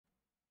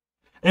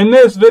In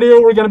this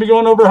video, we're going to be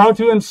going over how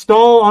to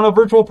install on a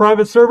virtual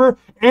private server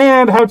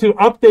and how to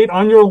update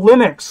on your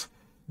Linux.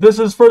 This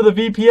is for the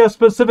VPS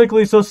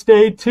specifically, so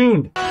stay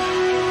tuned.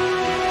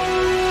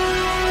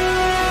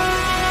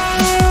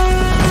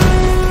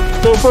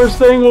 So first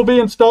thing we'll be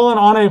installing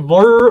on a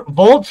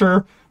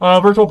Vultr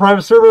virtual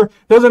private server.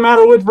 Doesn't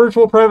matter which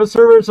virtual private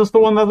server, it's just the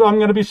one that I'm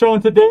going to be showing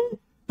today.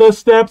 The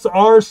steps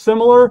are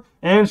similar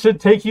and should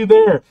take you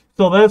there.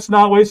 So let's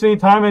not waste any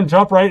time and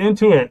jump right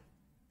into it.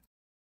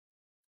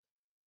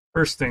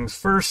 First things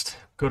first,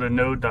 go to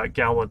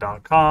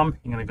node.gala.com.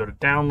 You're going to go to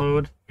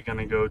download. You're going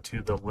to go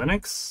to the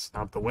Linux,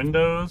 not the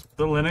Windows,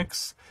 the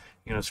Linux.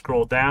 You're going to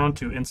scroll down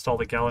to install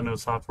the Gala Node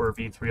software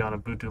v3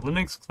 on Ubuntu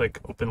Linux. Click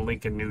open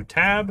link in new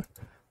tab.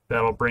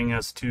 That'll bring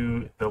us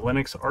to the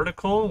Linux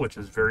article, which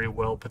is very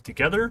well put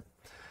together.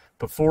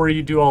 Before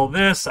you do all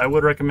this, I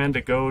would recommend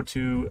to go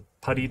to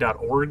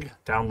putty.org,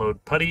 download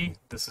Putty.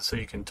 This is so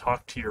you can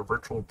talk to your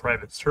virtual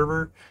private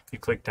server. You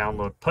click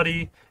download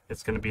Putty.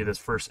 It's going to be this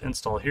first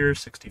install here,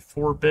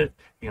 64-bit.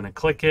 You're going to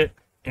click it,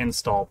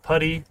 install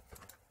Putty.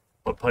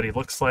 What Putty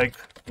looks like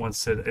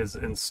once it is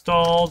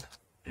installed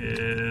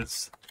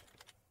is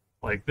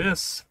like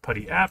this,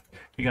 Putty app.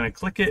 You're going to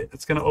click it,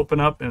 it's going to open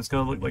up, and it's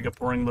going to look like a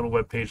boring little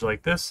web page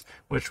like this,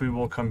 which we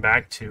will come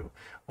back to.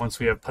 Once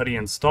we have Putty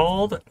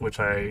installed, which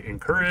I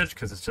encourage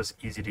because it's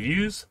just easy to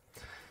use,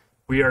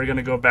 we are going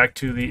to go back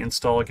to the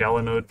install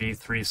gala-node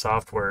v3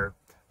 software.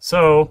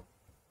 So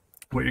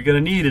what you're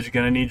going to need is you're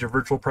going to need your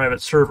virtual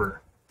private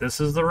server.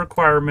 This is the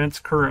requirements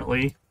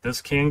currently.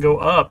 This can go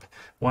up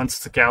once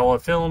the Gala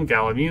film,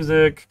 Gala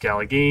music,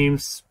 Gala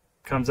games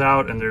comes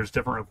out, and there's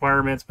different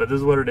requirements, but this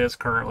is what it is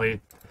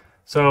currently.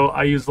 So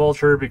I use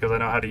Vultr because I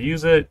know how to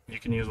use it. You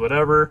can use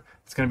whatever.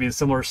 It's going to be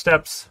similar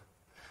steps.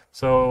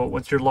 So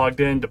once you're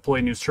logged in, deploy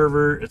new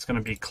server. It's going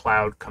to be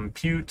cloud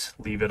compute.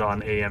 Leave it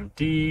on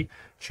AMD.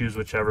 Choose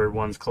whichever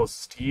one's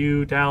closest to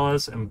you.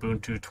 Dallas,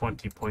 Ubuntu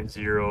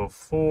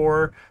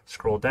 20.04.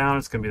 Scroll down.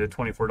 It's going to be the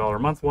 $24 a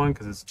month one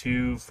because it's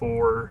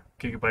 4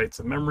 gigabytes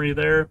of memory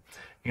there.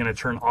 You're going to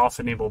turn off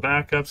enable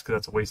backups because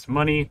that's a waste of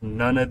money.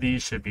 None of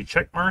these should be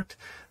checkmarked.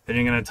 Then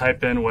you're going to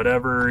type in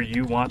whatever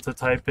you want to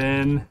type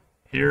in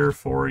here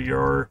for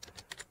your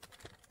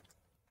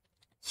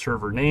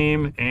server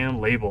name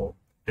and label.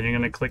 Then you're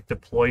going to click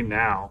deploy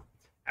now.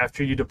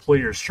 After you deploy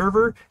your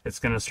server, it's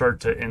going to start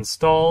to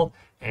install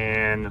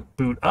and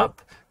boot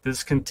up.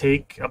 This can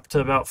take up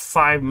to about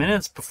 5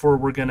 minutes before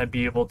we're going to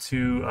be able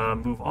to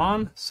move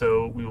on.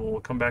 So we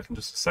will come back in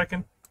just a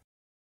second.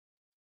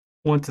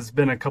 Once it's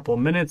been a couple of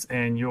minutes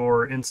and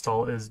your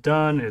install is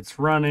done, it's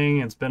running,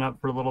 it's been up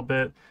for a little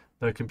bit,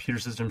 the computer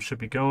system should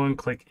be going.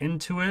 Click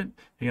into it.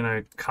 You're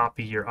going to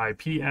copy your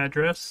IP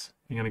address.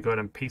 You're going to go ahead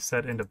and paste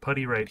that into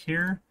Putty right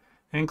here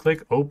and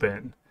click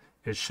open.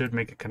 It should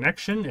make a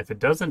connection. If it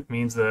doesn't, it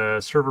means the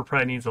server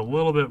probably needs a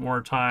little bit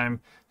more time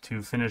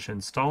to finish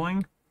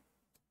installing.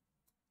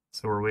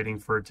 So we're waiting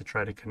for it to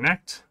try to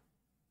connect.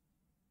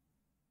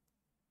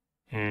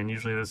 And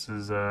usually this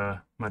is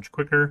much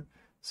quicker.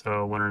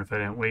 So wondering if I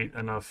didn't wait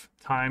enough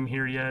time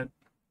here yet.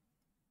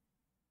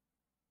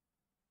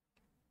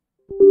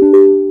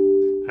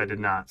 I did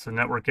not. So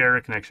network error,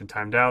 connection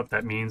timed out.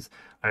 That means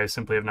I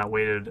simply have not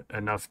waited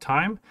enough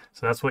time.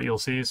 So that's what you'll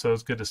see. So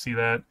it's good to see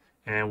that.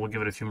 And we'll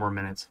give it a few more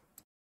minutes.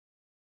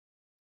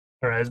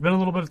 All right, it's been a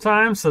little bit of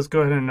time. So let's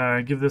go ahead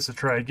and give this a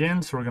try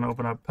again. So we're going to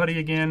open up Putty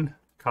again,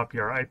 copy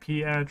our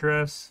IP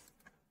address,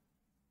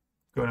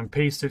 go ahead and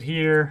paste it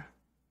here,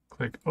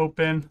 click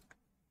open.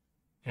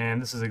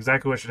 And this is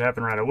exactly what should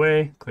happen right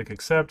away. Click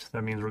accept.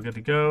 That means we're good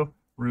to go.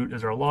 Root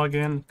is our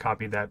login.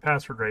 Copy that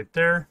password right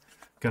there.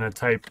 Gonna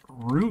type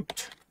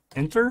root,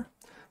 enter.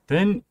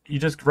 Then you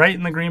just write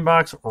in the green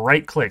box,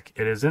 right click.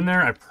 It is in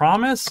there, I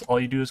promise. All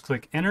you do is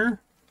click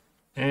enter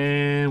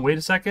and wait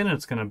a second.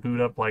 It's gonna boot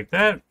up like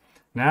that.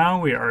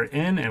 Now we are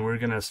in and we're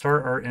gonna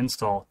start our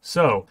install.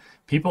 So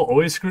people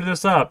always screw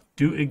this up.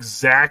 Do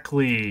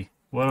exactly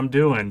what I'm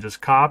doing. Just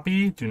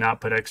copy, do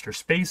not put extra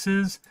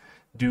spaces.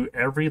 Do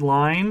every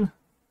line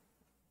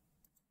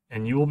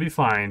and you will be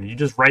fine. You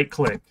just right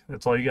click.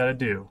 That's all you got to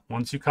do.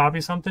 Once you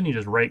copy something, you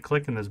just right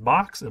click in this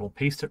box. It'll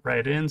paste it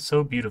right in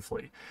so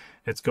beautifully.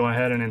 It's going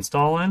ahead and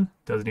installing.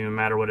 Doesn't even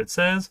matter what it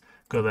says.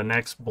 Go to the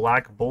next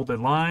black bolded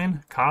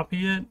line,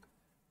 copy it.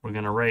 We're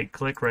going to right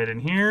click right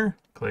in here,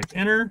 click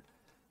enter.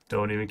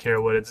 Don't even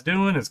care what it's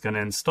doing. It's going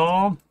to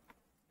install.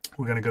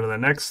 We're going to go to the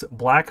next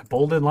black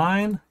bolded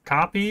line,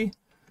 copy.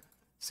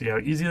 See how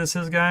easy this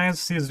is,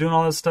 guys? See it's doing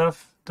all this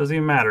stuff? Doesn't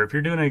even matter. If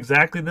you're doing it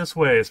exactly this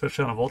way,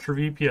 especially on a Vultr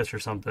VPS or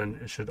something,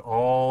 it should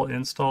all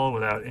install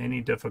without any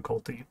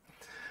difficulty.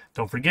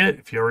 Don't forget,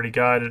 if you already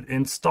got it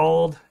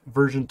installed,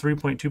 version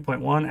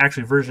 3.2.1,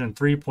 actually version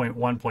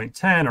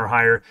 3.1.10 or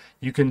higher,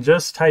 you can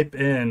just type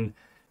in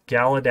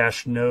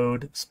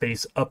gala-node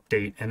space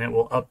update and it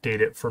will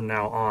update it from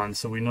now on.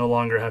 So we no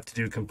longer have to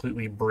do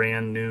completely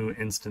brand new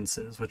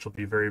instances, which will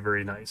be very,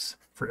 very nice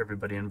for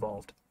everybody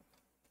involved.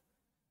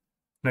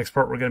 Next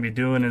part we're going to be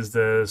doing is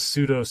the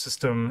sudo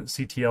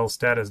systemctl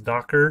status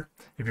docker.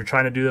 If you're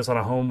trying to do this on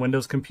a home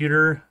Windows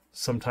computer,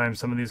 sometimes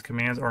some of these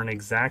commands aren't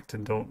exact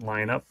and don't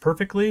line up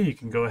perfectly, you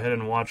can go ahead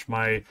and watch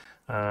my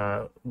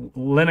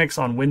Linux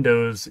on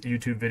Windows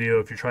YouTube video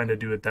if you're trying to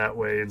do it that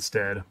way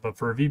instead. But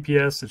for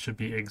VPS, it should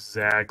be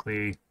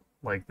exactly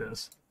like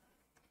this.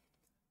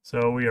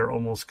 So we are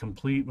almost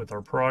complete with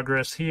our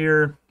progress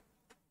here.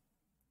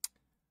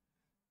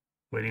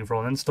 Waiting for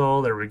all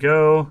install. There we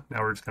go.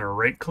 Now we're just going to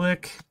right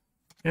click,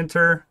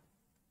 enter.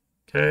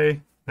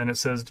 Okay. Then it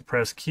says to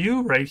press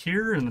Q right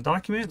here in the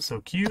document. So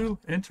Q,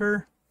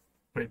 enter.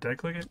 Wait, did I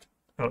click it?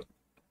 Oh,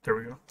 there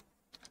we go.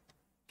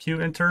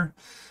 Q, enter.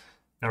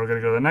 Now we're going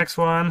to go to the next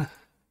one.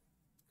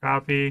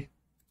 Copy.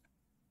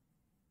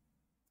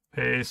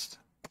 Paste.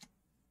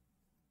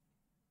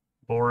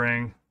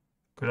 Boring.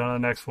 Go down to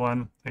the next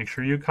one. Make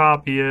sure you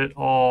copy it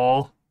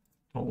all.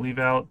 Don't leave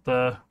out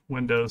the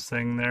Windows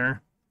thing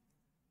there.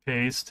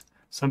 Paste.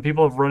 Some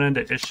people have run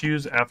into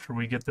issues after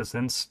we get this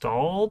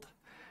installed,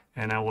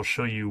 and I will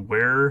show you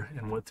where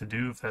and what to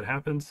do if that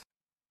happens.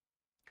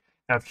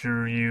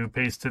 After you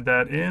pasted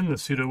that in, the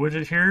sudo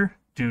widget here,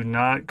 do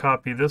not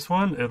copy this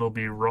one. It'll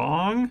be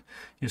wrong.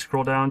 You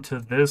scroll down to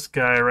this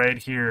guy right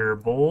here,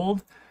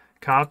 bold,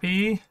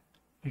 copy.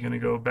 You're going to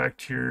go back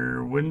to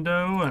your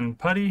window and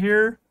putty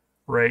here,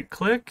 right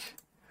click.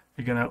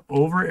 You're going to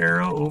over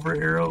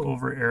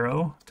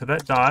arrow to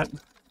that dot,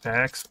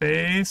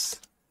 backspace.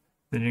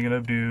 Then you're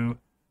going to do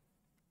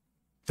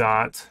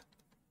dot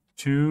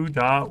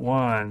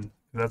 2.1.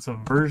 That's a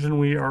version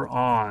we are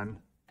on.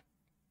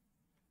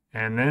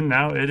 And then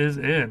now it is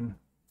in.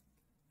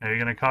 Now you're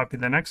going to copy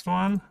the next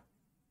one.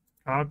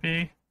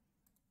 Copy.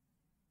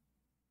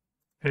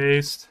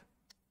 Paste.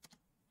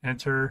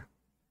 Enter.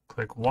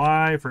 Click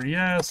Y for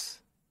yes.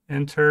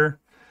 Enter.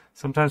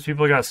 Sometimes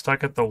people got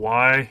stuck at the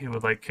Y. It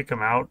would like kick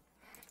them out,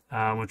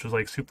 which was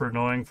like super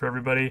annoying for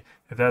everybody.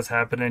 If that's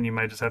happening, you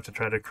might just have to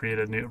try to create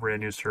a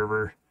brand new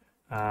server.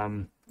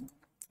 I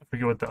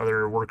forget what the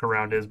other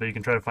workaround is, but you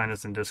can try to find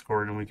us in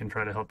Discord and we can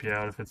try to help you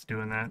out if it's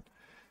doing that.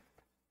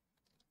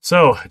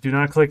 So do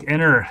not click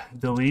enter.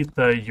 Delete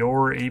the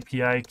your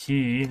API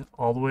key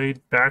all the way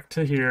back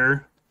to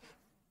here.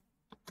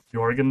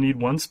 You are going to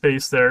need one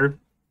space there.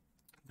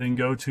 Then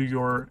go to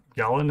your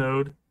Gala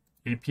node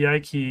API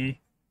key.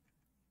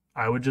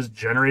 I would just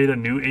generate a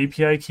new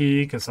API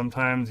key because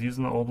sometimes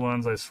using the old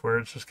ones, I swear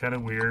it's just kind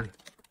of weird.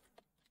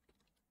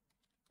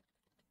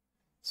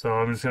 So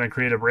I'm just going to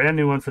create a brand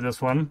new one for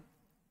this one.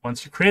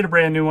 Once you create a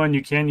brand new one,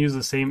 you can use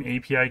the same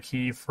API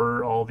key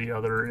for all the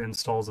other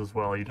installs as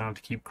well. You don't have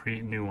to keep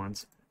creating new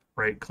ones.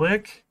 Right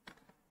click,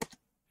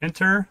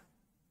 enter.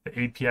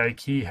 The API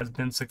key has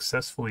been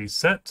successfully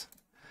set.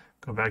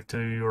 Go back to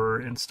your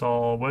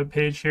install web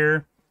page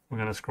here. We're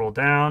going to scroll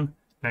down.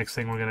 Next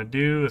thing we're going to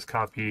do is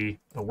copy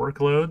the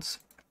workloads.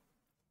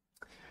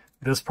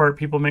 This part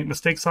people make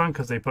mistakes on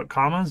because they put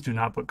commas. Do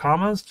not put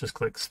commas. Just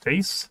click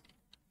space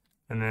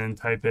and then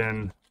type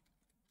in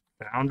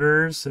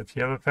founders if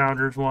you have a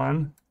founders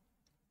one.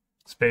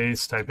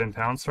 Space, type in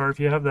 #star if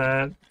you have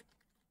that.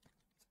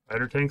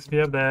 Spider tanks if you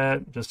have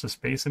that. Just a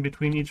space in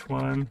between each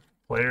one.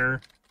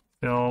 Player,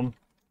 film.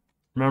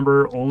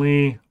 Remember,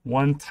 only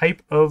one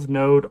type of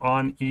node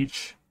on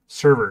each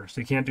server.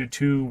 So you can't do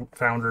two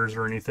founders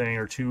or anything,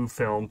 or two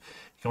film.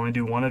 You can only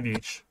do one of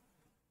each.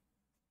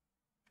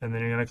 And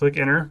then you're going to click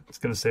enter. It's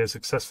going to say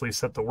successfully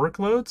set the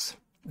workloads.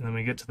 And then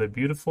we get to the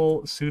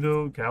beautiful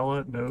sudo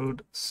gala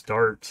node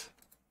start.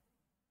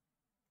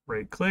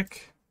 Right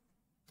click,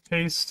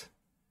 paste,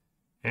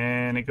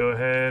 and it go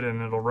ahead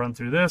and it'll run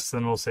through this.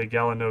 Then we'll say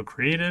gala node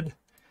created.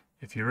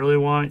 If you really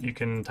want, you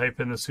can type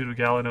in the sudo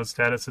gala node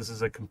status. This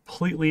is a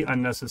completely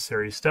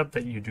unnecessary step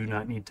that you do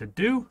not need to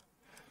do,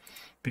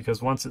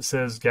 because once it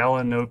says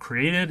gala node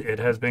created, it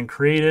has been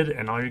created,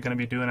 and all you're going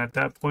to be doing at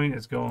that point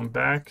is going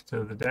back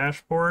to the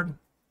dashboard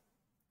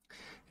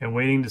and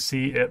waiting to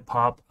see it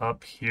pop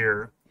up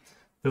here.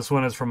 This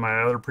one is from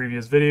my other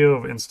previous video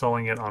of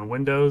installing it on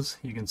Windows.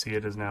 You can see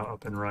it is now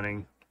up and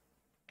running.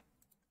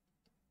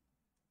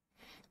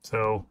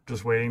 So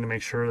just waiting to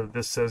make sure that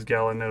this says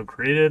Gala node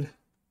created,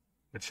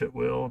 which it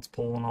will. It's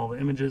pulling all the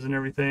images and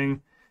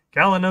everything.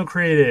 Gala node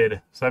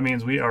created. So that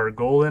means we are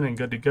golden and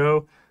good to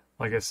go.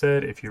 Like I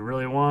said, if you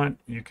really want,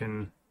 you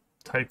can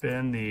type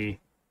in the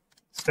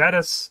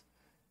status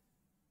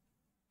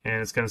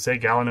and it's going to say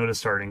Gala node is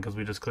starting because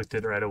we just clicked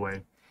it right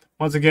away.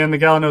 Once again, the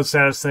Gala node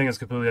status thing is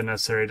completely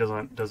unnecessary.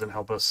 It doesn't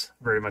help us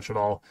very much at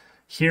all.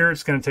 Here,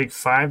 it's going to take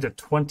 5 to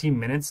 20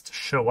 minutes to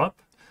show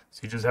up. So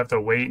you just have to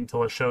wait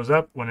until it shows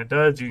up. When it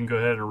does, you can go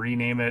ahead and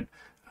rename it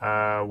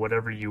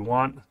whatever you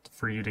want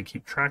for you to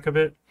keep track of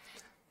it.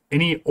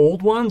 Any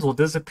old ones will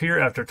disappear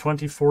after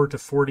 24 to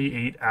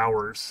 48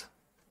 hours.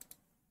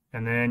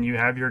 And then you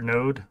have your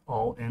node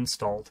all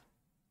installed.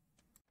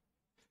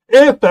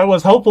 If that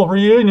was helpful for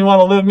you and you want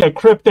to leave me a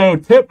crypto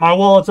tip, my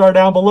wallets are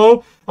down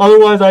below.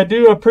 Otherwise, I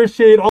do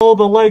appreciate all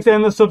the likes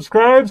and the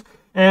subscribes.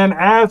 And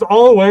as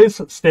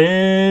always,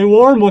 stay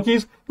warm,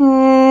 Wookiees.